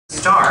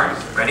starred,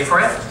 ready for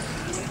it?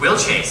 Will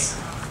Chase,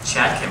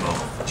 Chad Kimball,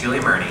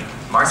 Julia Murney,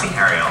 Marcy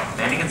Harriel,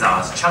 Mandy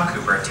Gonzalez, Chuck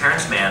Cooper,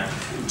 Terrence Mann,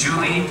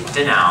 Julie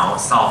Denau,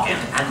 Salkin,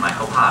 and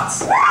Michael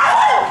Potts.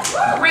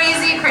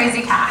 Crazy,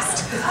 crazy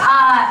cast.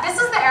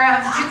 This was the era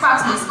of the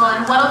jukebox musical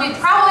and what will be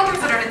probably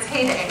considered its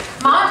heyday.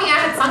 Mamma Mia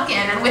had sunk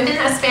in, and within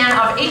a span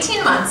of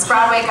 18 months,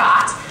 Broadway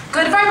got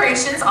Good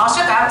Vibrations, All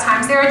Shook Out,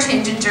 Times They Were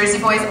A-Changin',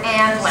 Jersey Boys,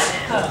 and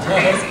Lennon.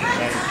 Crazy.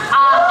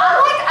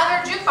 Unlike other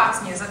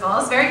jukebox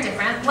musicals, very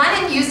different,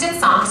 Lennon used its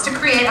songs to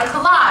create a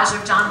collage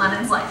of John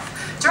Lennon's life.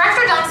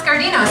 Director Don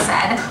Scardino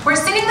said, "We're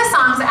singing the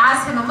songs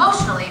as him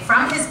emotionally,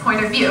 from his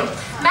point of view."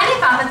 Many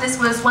thought that this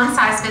was one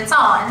size fits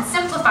all and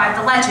simplified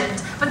the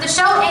legend, but the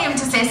show aimed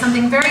to say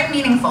something very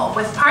meaningful,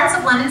 with parts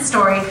of Lennon's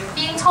story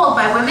being told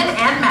by women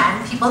and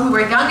men, people who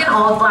were young and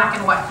old, black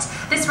and white.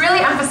 This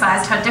really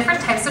emphasized how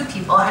different types of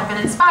people had been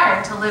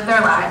inspired to live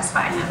their lives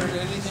by him.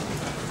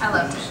 I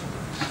loved it.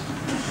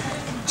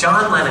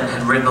 John Lennon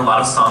had written a lot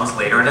of songs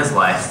later in his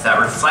life that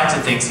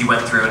reflected things he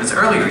went through in his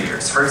earlier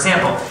years. For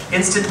example,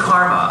 Instant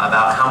Karma,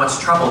 about how much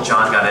trouble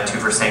John got into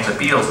for saying the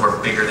Beatles were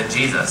bigger than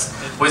Jesus,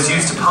 was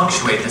used to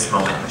punctuate this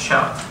moment in the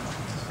show.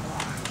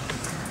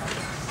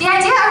 The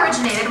idea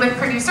originated with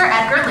producer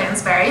Edgar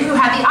Lansbury, who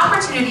had the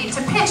opportunity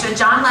to pitch a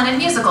John Lennon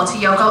musical to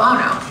Yoko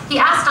Ono. He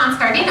asked Don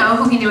Scardino,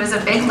 who he knew was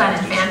a big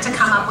Lennon fan, to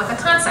come up with a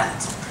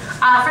concept.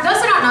 For those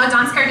who don't know,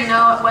 Don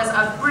Scardino was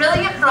a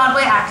brilliant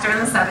Broadway actor in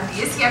the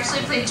 70s. He actually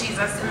played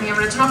Jesus in the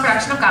original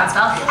production of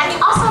Godspell, and he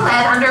also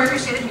led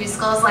underappreciated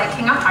musicals like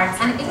King of Hearts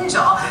and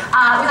Angel.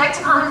 We like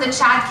to call him the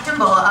Chad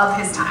Kimball of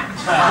his time.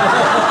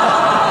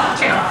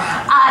 True.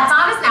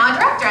 Don is now a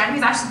director, and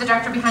he's actually the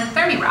director behind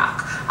 30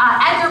 Rock.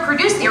 Edgar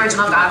produced the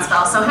original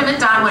Godspell, so him and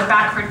Don went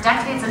back for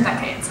decades and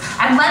decades.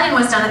 And Lennon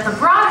was done at the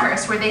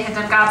Broadhurst, where they had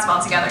done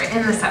Godspell together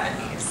in the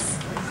 70s.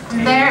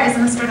 And there is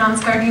Mr. Don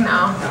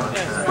Scardino.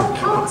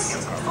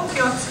 So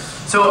cute.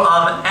 So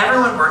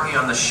everyone working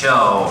on the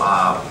show,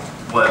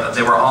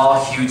 they were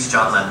all huge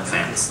John Lennon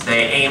fans.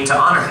 They aimed to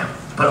honor him.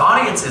 But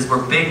audiences were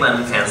big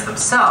Lennon fans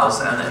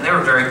themselves, and they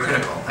were very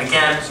critical.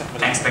 Again,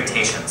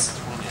 expectations.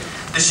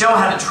 The show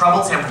had a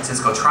troubled San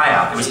Francisco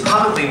tryout. It was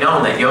publicly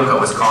known that Yoko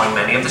was calling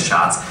many of the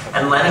shots,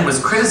 and Lennon was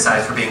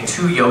criticized for being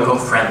too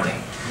Yoko-friendly.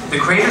 The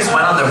creators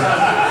went on the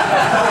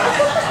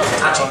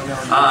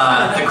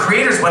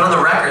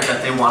record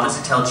that they wanted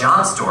to tell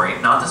John's story,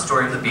 not the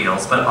story of the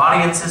Beatles, but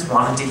audiences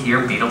wanted to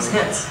hear Beatles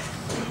hits.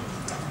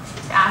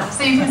 Yeah,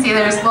 so you can see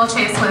there's Will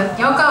Chase with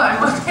Yoko and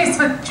Will Chase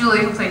with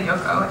Julie, who played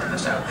Yoko in the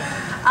show.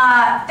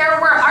 There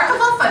were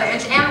archival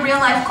footage and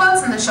real-life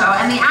quotes in the show,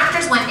 and the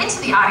actors went into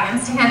the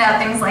audience to hand out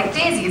things like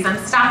daisies and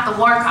stop the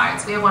war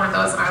cards. We have one of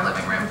those in our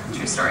living room.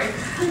 True story.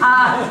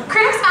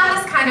 Critics found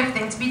this kind of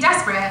thing to be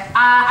desperate.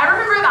 I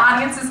remember the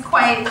audiences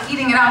quite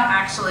eating it up,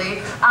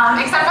 actually,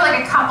 except for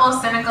like a couple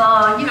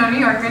cynical, New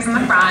Yorkers in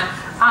the front.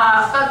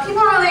 But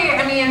people really,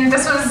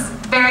 this was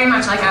very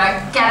much like a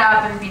get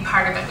up and be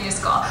part of it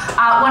musical.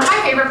 One of my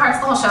favorite parts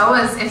of the whole show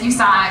was, if you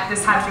saw it,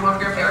 this had to be one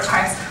of your favorite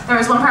parts, there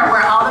was one part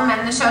where all the men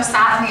in the show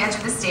sat on the edge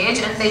of the stage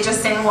and they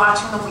just sang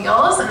Watching the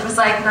Wheels, and it was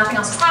like nothing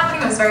else was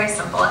happening. It was very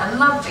simple and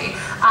lovely.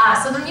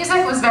 So the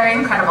music was very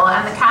incredible,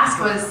 and the cast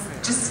was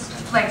just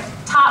like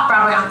top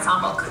Broadway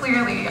ensemble,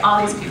 clearly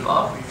all these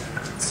people.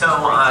 So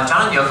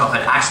John and Yoko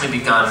had actually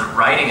begun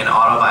writing an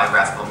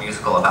autobiographical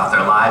musical about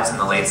their lives in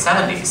the late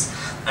 70s,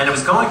 and it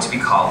was going to be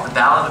called The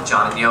Ballad of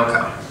John and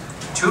Yoko.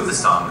 Two of the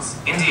songs,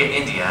 India,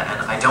 India,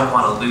 and I Don't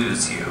Want to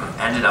Lose You,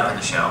 ended up in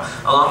the show,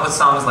 along with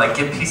songs like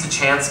Give Peace a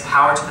Chance,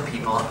 Power to the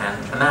People,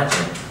 and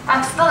Imagine.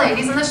 That's the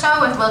ladies in the show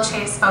with Will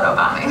Chase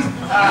photobombing.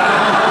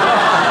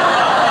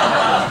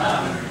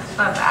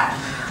 Love that.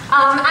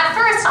 At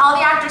first, all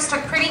the actors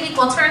took pretty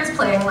equal turns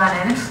playing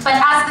Lennon, but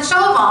as the show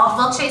evolved,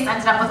 Will Chase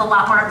ended up with a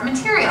lot more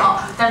material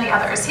than the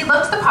others. He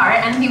looked the part,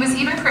 and he was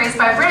even praised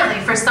by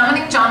Brantley for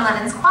summoning John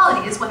Lennon's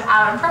qualities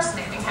without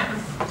impersonating him.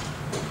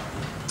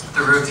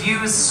 The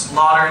reviews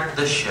slaughtered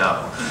the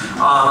show,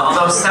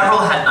 although several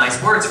had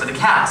nice words for the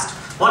cast.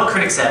 One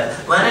critic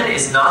said, "Lennon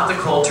is not the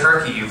cold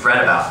turkey you've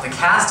read about. The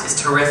cast is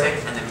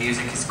terrific and the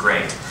music is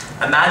great.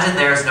 Imagine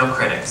there's no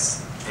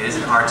critics. It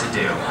isn't hard to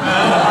do.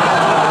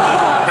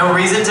 No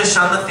reason to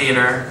shun the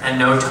theater, and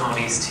no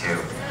Tonys too."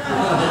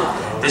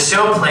 The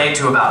show played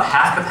to about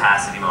half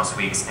capacity most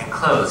weeks and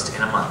closed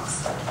in a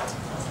month.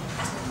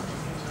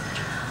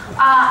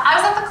 I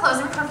was at the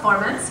closing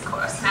performance, of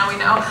course, now we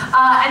know,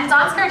 and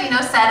Don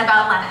Scardino said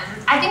about Lennon,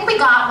 "I think we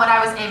got what I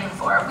was aiming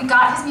for. We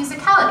got his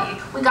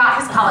musicality, we got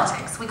his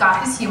politics, we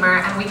got his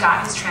humor, and we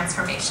got his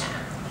transformation."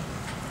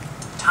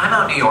 Time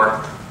Out New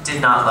York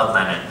did not love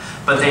Lennon,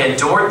 but they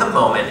adored the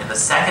moment in the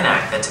second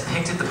act that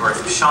depicted the birth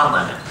of Sean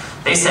Lennon.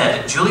 They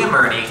said, "Julia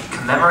Murney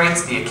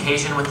commemorates the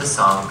occasion with the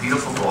song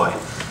Beautiful Boy.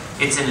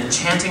 It's an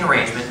enchanting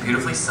arrangement,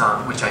 beautifully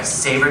sung, which I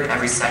savored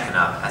every second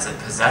of, as it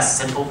possessed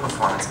simple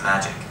performance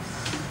magic."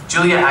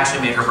 Julia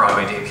actually made her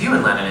Broadway debut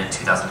in Lennon in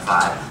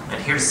 2005,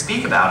 and here to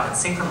speak about and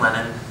sing from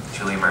Lennon,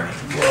 Julia Murney.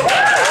 Good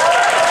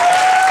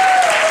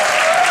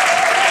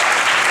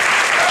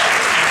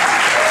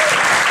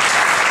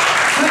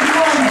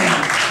morning.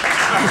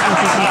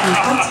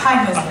 What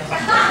time is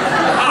it?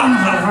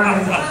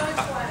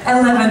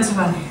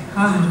 11:20.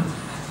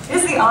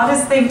 It's the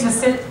oddest thing to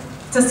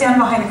stand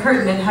behind a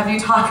curtain and have you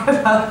talk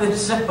about the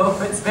show.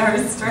 It's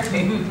very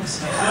strange.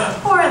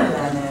 Poor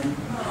Lennon.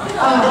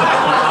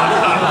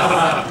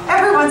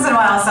 Every once in a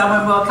while,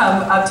 someone will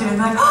come up to me and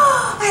be like,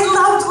 "Oh, I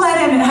loved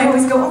Lennon," and I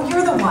always go, "Oh,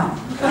 you're the one."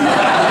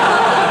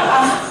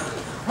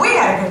 We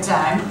had a good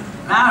time.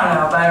 I don't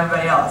know about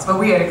everybody else, but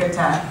we had a good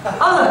time.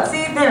 Oh, look,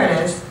 see, there it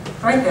is,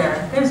 right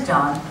there. There's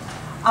John.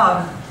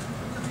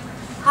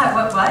 Hi,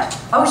 what?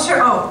 Oh,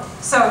 sure. Oh,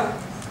 so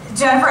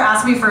Jennifer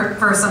asked me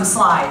for some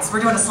slides.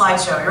 We're doing a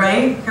slideshow. You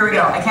ready? Here we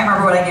go. I can't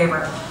remember what I gave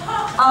her.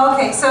 Oh,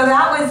 okay, so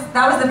that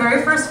was the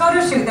very first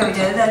photo shoot that we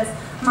did. That's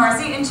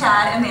Marcy and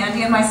Chad and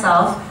Mandy and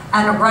myself.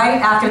 And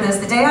right after this,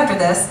 the day after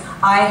this,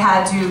 I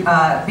had to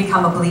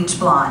become a bleach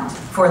blonde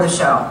for the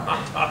show,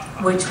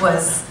 which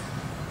was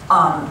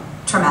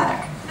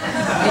traumatic.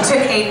 It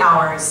took 8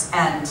 hours,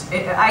 and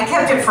I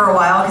kept it for a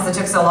while because it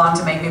took so long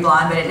to make me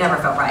blonde, but it never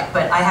felt right.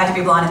 But I had to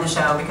be blonde in the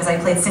show because I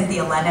played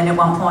Cynthia Lennon at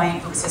one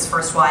point, who was his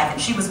first wife, and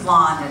she was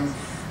blonde,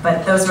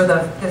 but those were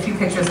the few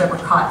pictures that were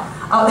caught.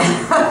 Oh,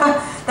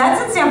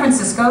 that's in San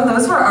Francisco.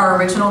 Those were our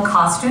original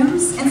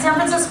costumes in San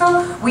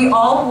Francisco. We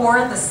all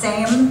wore the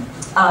same,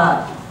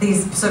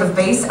 these sort of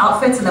base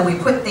outfits, and then we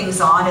put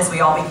things on as we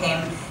all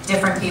became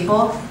different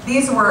people.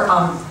 These were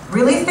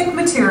really thick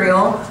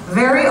material,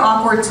 very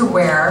awkward to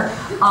wear,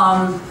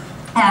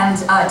 and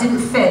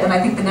didn't fit. And I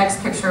think the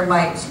next picture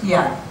might,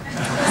 yeah.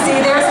 See,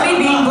 there's me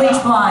being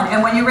bleach blonde.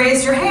 And when you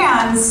raised your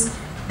hands,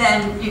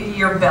 then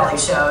your belly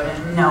showed,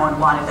 and no one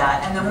wanted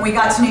that. And then when we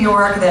got to New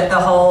York, the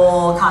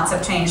whole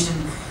concept changed, and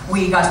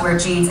we got to wear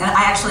jeans. And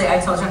I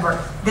told Jennifer,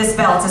 this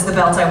belt is the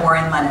belt I wore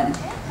in Lennon.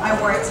 I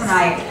wore it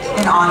tonight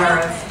in honor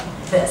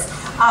of this.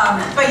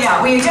 But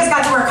yeah, we just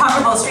got to wear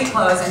comfortable street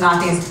clothes and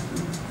not these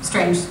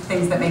strange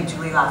things that make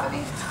Julie laugh at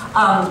me.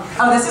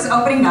 Oh, this is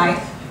opening night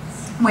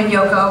when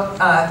Yoko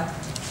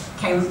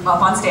came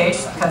up on stage,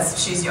 because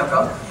she's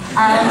Yoko,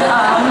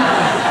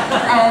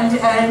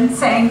 and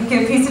sang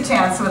 "Give Peace a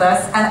Chance" with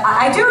us. And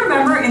I do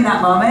remember in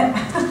that moment,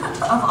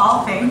 of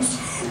all things,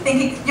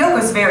 thinking,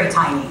 Yoko's very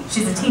tiny.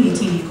 She's a teeny,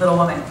 teeny little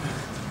woman.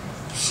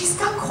 She's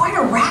got quite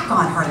a rack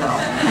on her, though.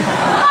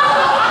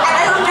 And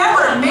I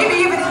remember, maybe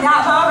even in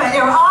that moment,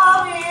 they were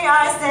all me,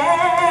 I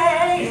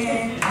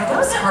say. Are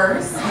those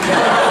hers?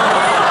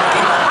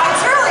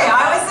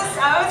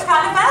 I was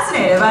kind of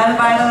fascinated by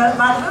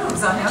the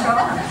moves on Yoko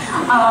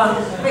Ono.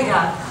 But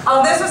yeah.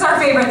 Oh, this was our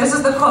favorite. This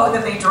is the quote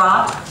that they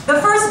dropped. The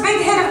first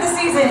big hit of the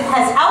season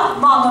has out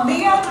Mamma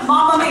Mia to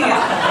Mamma Mia.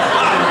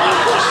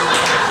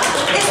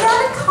 Is that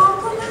a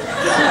compliment?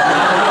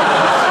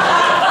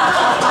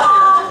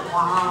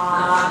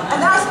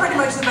 And that was pretty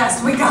much the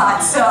best we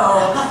got,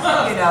 so,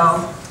 you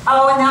know.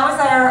 Oh, and that was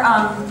at our,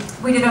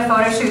 we did a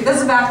photo shoot. This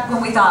is back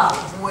when we thought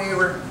we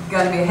were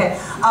gonna be a hit.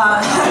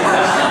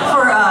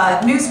 For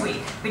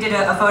Newsweek. We did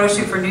a photo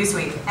shoot for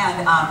Newsweek,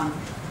 and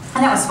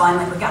that was fun.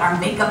 Like, we got our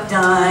makeup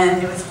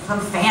done. It was some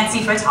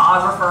fancy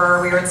photographer.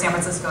 We were in San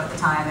Francisco at the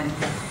time, and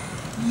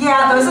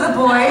yeah, those are the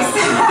boys.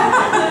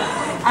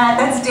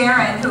 That's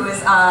Darren, who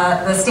is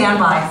the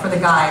standby for the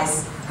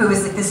guys, who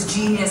is like this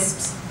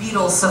genius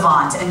Beatles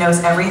savant and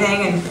knows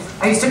everything. And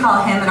I used to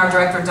call him and our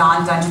director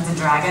Don Dungeons and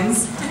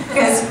Dragons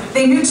because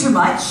they knew too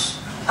much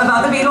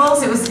about the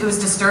Beatles. It was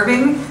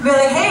disturbing. They'd be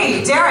like,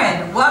 "Hey,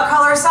 Darren, what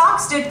color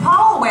socks did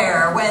Paul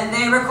wear when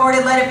they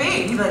recorded Let It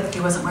Be?" He'd be like, "He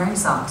wasn't wearing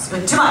socks."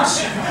 Like, too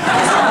much. You've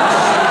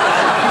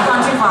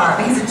gone too far.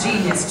 But he's a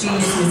genius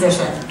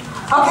musician.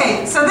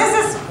 Okay, so this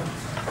is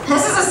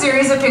a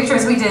series of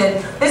pictures we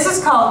did. This is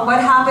called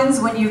 "What Happens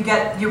When You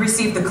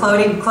Receive the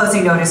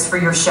Closing Notice for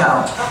Your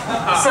Show."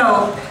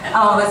 So,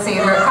 oh, let's see,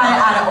 they're kind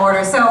of out of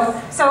order. So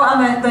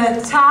on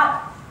the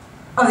top.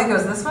 Oh, it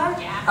goes this way?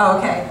 Yeah. Oh,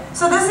 okay.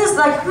 So this is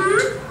like,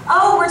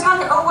 oh, we're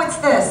talking, oh, what's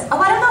this? Oh,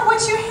 I don't know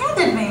what you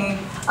handed me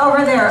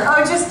over there.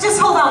 Oh, just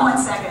hold on 1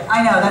 second.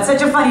 I know, that's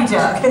such a funny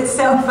joke. It's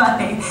so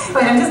funny.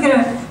 Wait, I'm just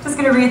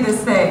gonna read this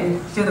thing.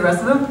 Do you have the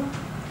rest of them?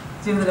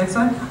 Do you have the next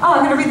one? Oh,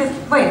 I'm gonna read this.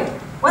 Wait,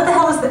 what the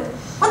hell is this?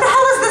 What the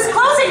hell is this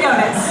closing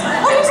notice?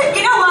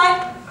 You know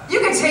what? You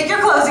can take your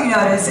closing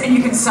notice and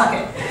you can suck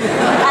it.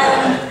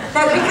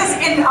 Because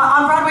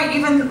on Broadway,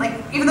 even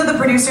though the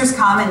producers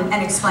come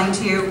and explain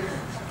to you,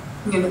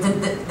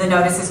 the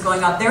notice is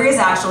going up, there is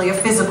actually a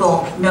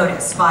physical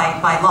notice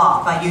by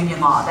law, by union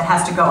law, that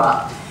has to go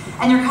up.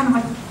 And you're kind of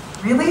like,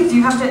 really? Do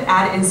you have to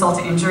add insult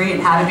to injury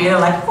and have it be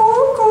like,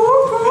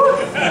 ooh.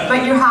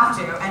 But you have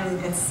to, and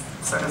it's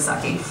sort of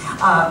sucky.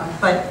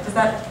 But is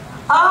that,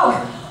 oh,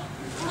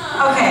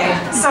 okay,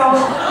 so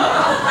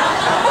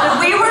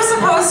we were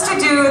supposed to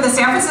do the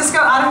San Francisco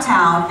out of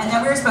town, and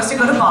then we were supposed to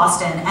go to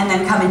Boston, and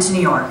then come into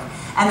New York.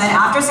 And then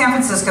after San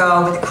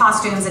Francisco, with the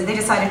costumes, and they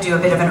decided to do a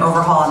bit of an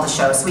overhaul on the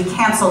show, so we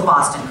canceled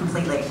Boston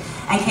completely,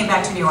 and came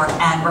back to New York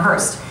and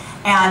rehearsed.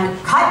 And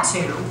cut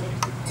to,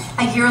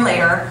 a year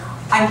later,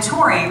 I'm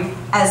touring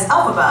as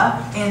Elphaba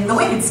in the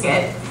Wicked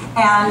skit,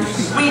 and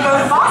we go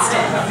to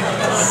Boston,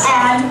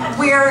 and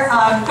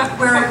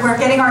we're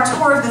getting our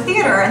tour of the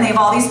theater, and they have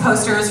all these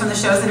posters from the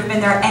shows that have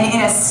been there, and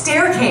in a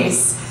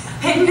staircase,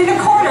 hidden in a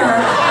corner,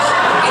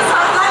 is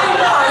our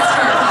Lennon poster.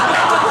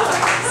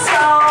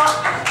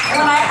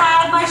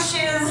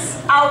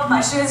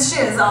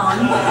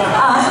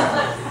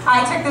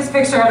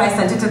 picture and I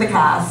sent it to the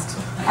cast.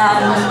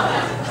 And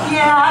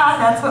yeah,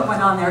 that's what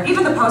went on there.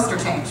 Even the poster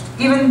changed.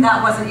 Even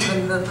that wasn't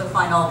even the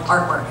final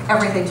artwork.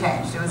 Everything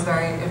changed. It was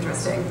very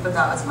interesting, but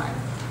that was mine.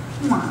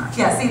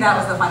 Yeah, see, that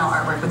was the final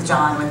artwork with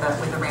John with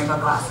the rainbow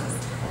glasses.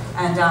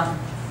 And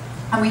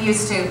we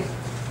used to,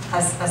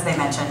 as they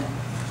mentioned,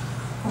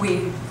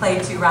 we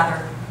played two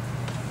rather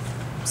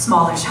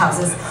smallish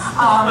houses.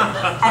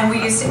 And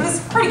we used to, it was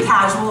pretty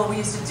casual. We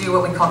used to do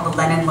what we called the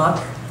Lennon look,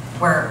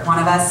 where one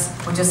of us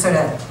would just sort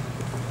of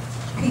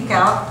peek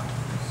out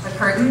the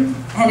curtain,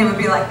 and it would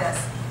be like this.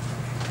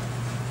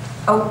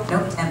 Oh,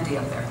 nope, empty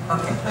up there.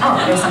 Okay.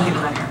 Oh, there's some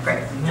people down here.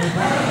 Great.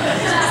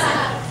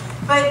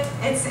 But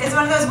it's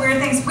one of those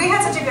weird things. We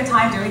had such a good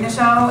time doing the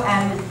show,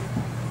 and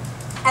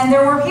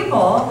there were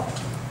people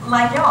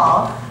like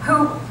y'all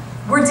who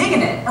were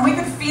digging it, and we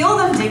could feel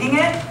them digging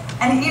it.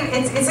 And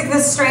it's like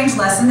this strange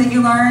lesson that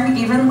you learn,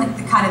 even like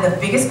the kind of the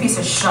biggest piece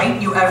of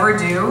shite you ever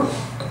do.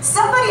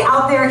 Somebody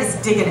out there is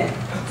digging it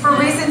for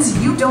reasons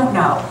you don't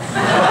know.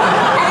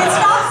 And it's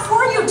not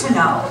for you to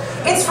know.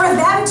 It's for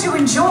them to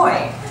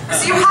enjoy.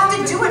 So you have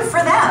to do it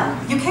for them.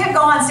 You can't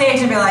go on stage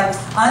and be like,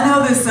 I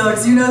know this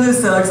sucks, you know this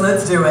sucks,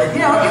 let's do it. You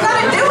know, you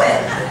gotta do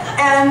it.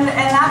 And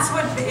that's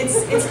what, it's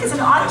an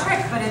odd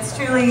trick, but it's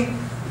truly,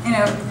 you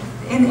know,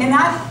 in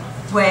that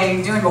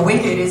way, doing a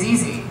Wicked is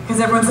easy. Because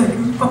everyone's like,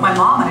 put my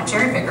mom on a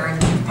cherry picker and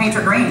paint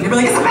her green. They'd be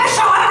like, it's the best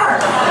show ever!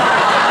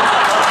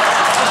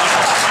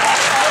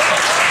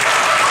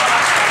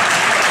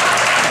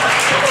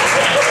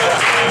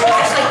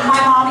 Actually,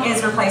 my mom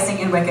is replacing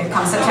in Wicked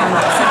come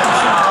September, so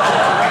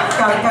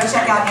go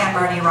check out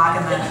Murney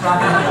rocking the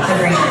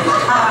green.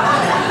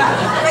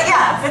 But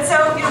yeah, but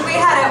so you know, we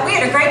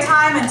had a great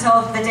time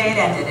until the day it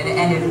ended, and it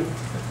ended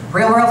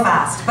real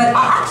fast. But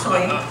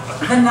actually,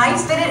 the night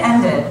that it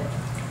ended,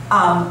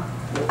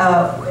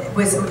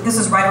 this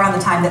was right around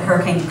the time that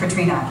Hurricane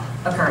Katrina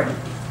occurred.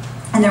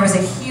 And there was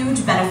a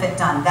huge benefit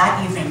done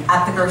that evening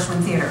at the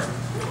Gershwin Theater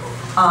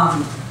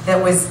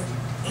that was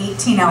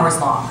 18 hours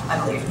long, I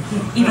believe,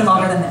 even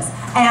longer than this.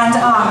 And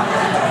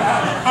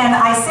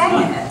I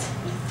sang in it.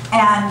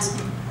 And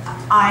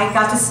I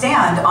got to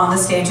stand on the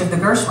stage of the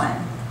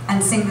Gershwin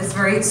and sing this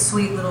very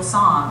sweet little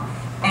song.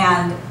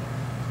 And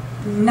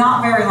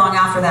not very long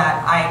after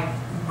that, I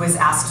was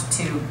asked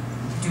to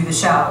do the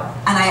show.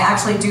 And I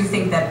actually do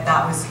think that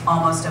that was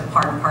almost a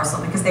part and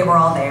parcel because they were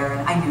all there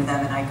and I knew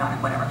them and I got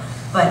it, whatever.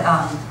 But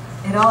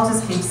it all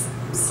just keeps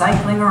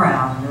cycling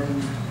around,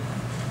 and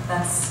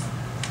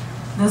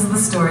those are the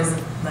stories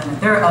of Lennon.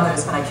 There are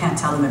others, but I can't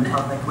tell them in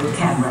public with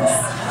cameras.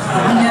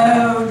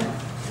 No.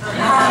 I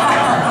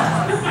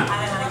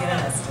don't want to get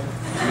arrested.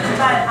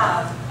 But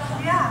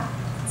yeah,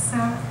 so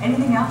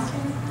anything else?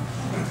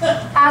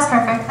 That was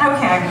perfect.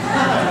 Okay.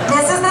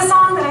 This is the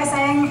song that I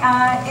sang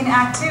in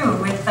Act 2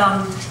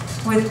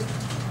 with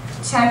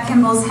Chad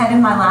Kimball's head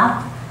in my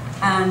lap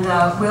and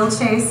Will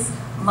Chase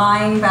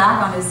lying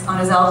back on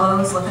his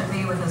elbows, looking at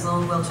me with his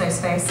little Will Chase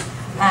face,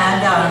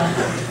 and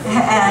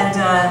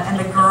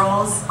the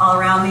girls all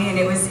around me, and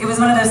it was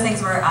one of those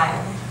things where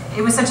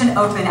it was such an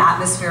open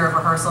atmosphere of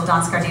rehearsal.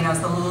 Don Scardino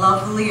is the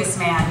loveliest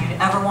man you'd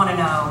ever want to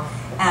know,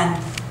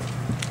 and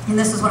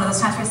this was one of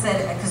those times where I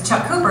said, because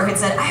Chuck Cooper had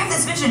said, I have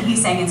this vision, he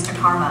sang Instant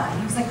Karma, and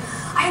he was like,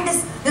 I had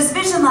this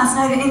vision last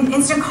night in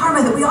Instant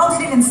Karma that we all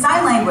did it in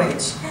sign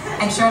language.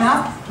 And sure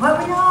enough, what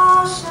we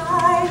all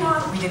shine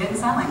on, we did it in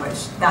sign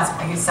language. That's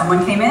why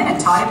someone came in and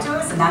taught it to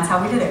us, and that's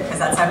how we did it, because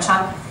that's how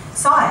Chuck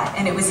saw it,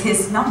 and it was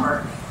his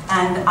number.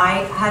 And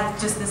I had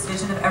just this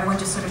vision of everyone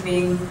just sort of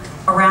being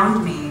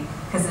around me,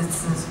 because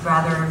it's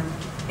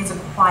a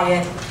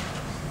quiet,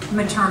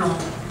 maternal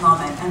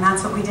moment, and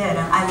that's what we did,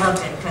 and I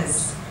loved it,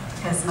 because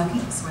my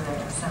peeps were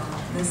there. So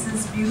this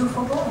is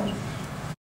Beautiful Boy.